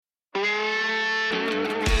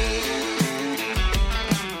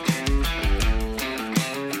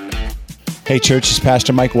Hey church, it's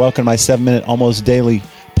Pastor Mike. Welcome to my 7-minute almost daily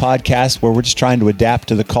podcast where we're just trying to adapt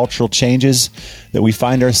to the cultural changes that we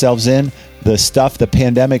find ourselves in. The stuff the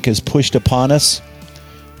pandemic has pushed upon us,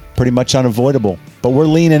 pretty much unavoidable. But we're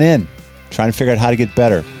leaning in, trying to figure out how to get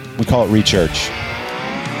better. We call it Rechurch.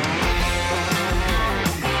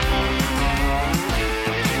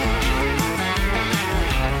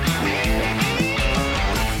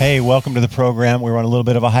 Hey, welcome to the program. We were on a little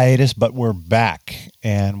bit of a hiatus, but we're back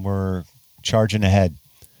and we're charging ahead.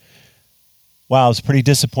 Wow, I was pretty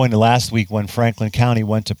disappointed last week when Franklin County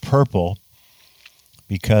went to purple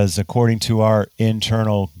because according to our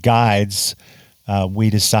internal guides, we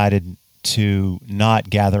decided to not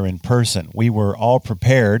gather in person. We were all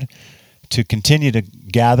prepared to continue to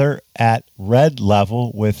gather at red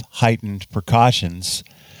level with heightened precautions.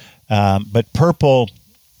 But purple,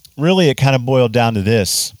 really it kind of boiled down to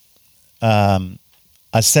this, a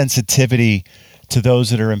sensitivity to those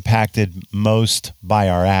that are impacted most by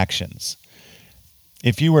our actions.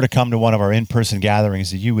 If you were to come to one of our in-person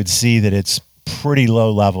gatherings, you would see that it's pretty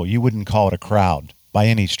low level. You wouldn't call it a crowd by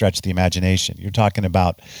any stretch of the imagination. You're talking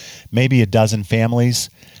about maybe a dozen families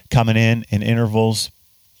coming in intervals,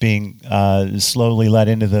 being slowly let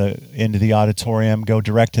into the auditorium, go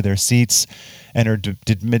direct to their seats, and are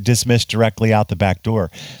dismissed directly out the back door.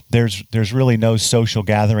 There's really no social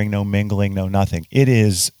gathering, no mingling, no nothing. It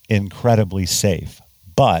is incredibly safe.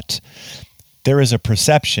 But there is a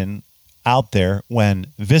perception out there when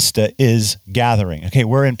Vista is gathering. Okay,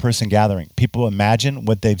 we're in-person gathering. People imagine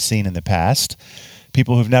what they've seen in the past.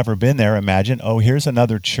 People who've never been there imagine, oh, here's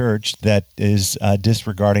another church that is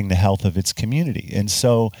disregarding the health of its community. And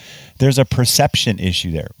so there's a perception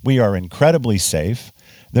issue there. We are incredibly safe.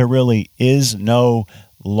 There really is no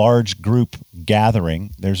large group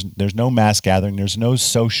gathering. There's no mass gathering. There's no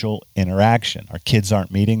social interaction. Our kids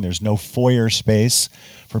aren't meeting. There's no foyer space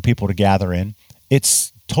for people to gather in.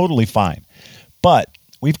 It's totally fine. But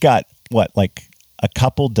we've got, like a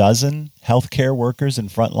couple dozen healthcare workers and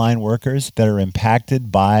frontline workers that are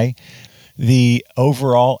impacted by the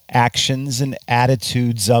overall actions and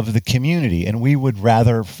attitudes of the community. And we would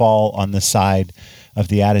rather fall on the side of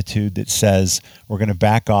the attitude that says we're going to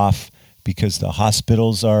back off because the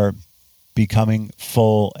hospitals are becoming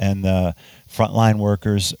full and the frontline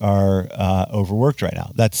workers are overworked right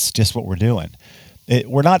now. That's just what we're doing.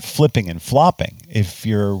 We're not flipping and flopping. If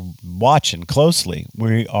you're watching closely,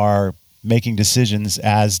 we are making decisions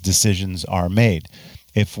as decisions are made.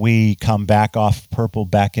 If we come back off purple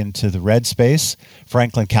back into the red space,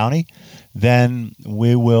 Franklin County, then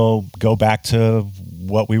we will go back to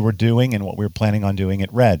what we were doing and what we were planning on doing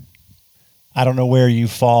at red. I don't know where you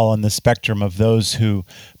fall on the spectrum of those who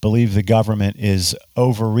believe the government is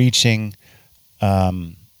overreaching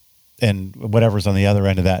and whatever's on the other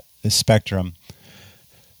end of that spectrum.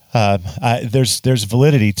 There's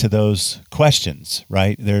validity to those questions,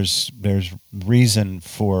 right? There's reason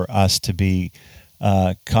for us to be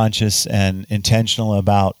conscious and intentional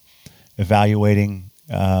about evaluating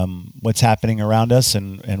what's happening around us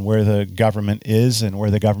and where the government is and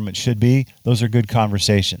where the government should be. Those are good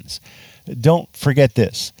conversations. Don't forget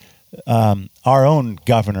this. Our own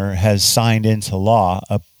governor has signed into law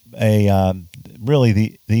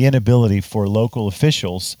really the inability for local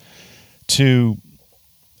officials to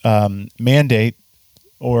mandate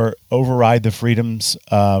or override the freedoms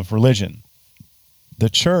of religion. The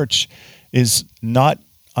church is not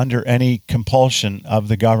under any compulsion of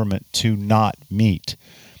the government to not meet.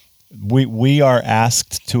 We are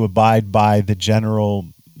asked to abide by the general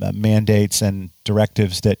mandates and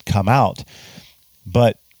directives that come out,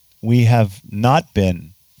 but we have not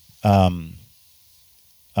been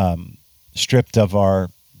stripped of our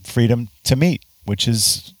freedom to meet, which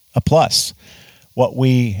is a plus. What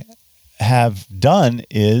we have done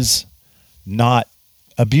is not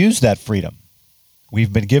abuse that freedom.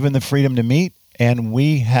 We've been given the freedom to meet, and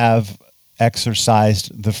we have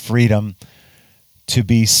exercised the freedom to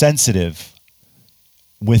be sensitive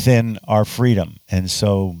within our freedom. And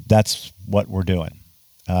so that's what we're doing.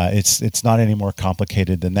 It's not any more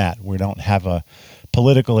complicated than that. We don't have a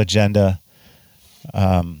political agenda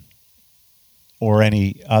or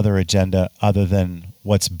any other agenda other than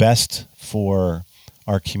what's best for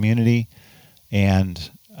our community and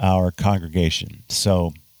our congregation.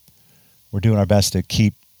 So we're doing our best to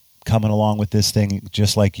keep coming along with this thing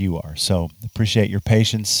just like you are. So appreciate your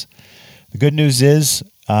patience. The good news is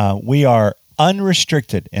we are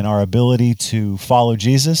unrestricted in our ability to follow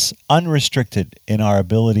Jesus, unrestricted in our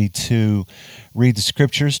ability to read the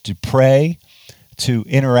scriptures, to pray, to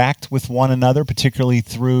interact with one another, particularly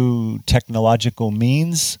through technological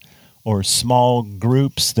means or small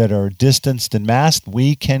groups that are distanced and masked,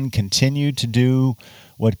 we can continue to do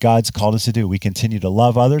what God's called us to do. We continue to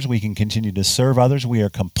love others. We can continue to serve others. We are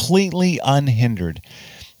completely unhindered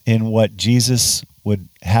in what Jesus would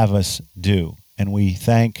have us do. And we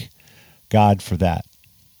thank God for that.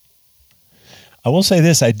 I will say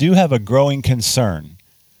this, I do have a growing concern.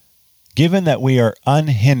 Given that we are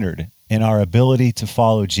unhindered in our ability to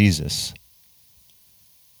follow Jesus,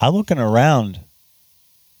 I'm looking around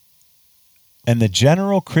and the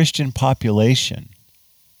general Christian population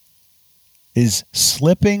is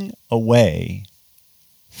slipping away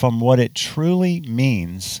from what it truly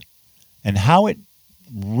means and how it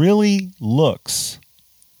really looks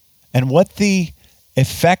and what the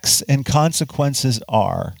effects and consequences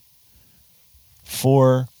are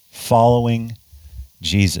for following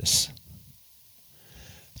Jesus.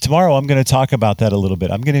 Tomorrow I'm going to talk about that a little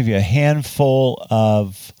bit. I'm going to give you a handful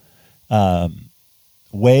of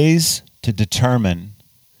ways to determine,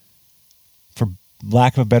 for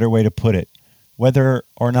lack of a better way to put it, whether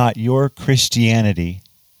or not your Christianity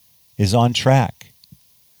is on track,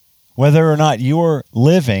 whether or not you're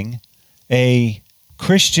living a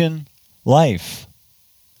Christian life,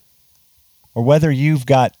 or whether you've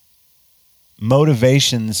got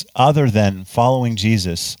motivations other than following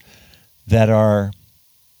Jesus that are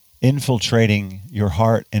infiltrating your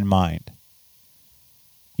heart and mind.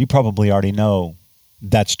 You probably already know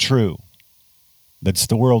that's true. That's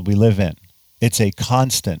the world we live in. It's a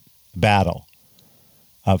constant battle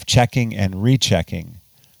of checking and rechecking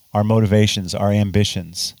our motivations, our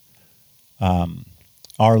ambitions,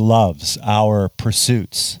 our loves, our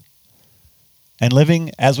pursuits, and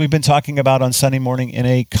living, as we've been talking about on Sunday morning, in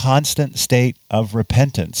a constant state of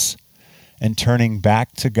repentance and turning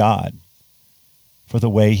back to God for the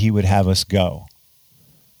way He would have us go.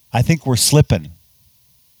 I think we're slipping.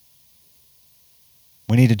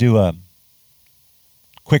 We need to do a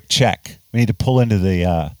quick check. We need to pull into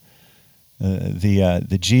the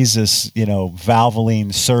Jesus,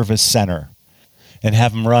 Valvoline Service Center and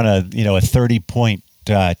have them run a 30-point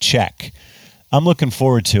check. I'm looking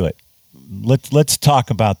forward to it. Let's talk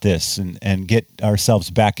about this and get ourselves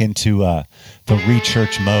back into the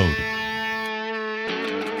re-church mode.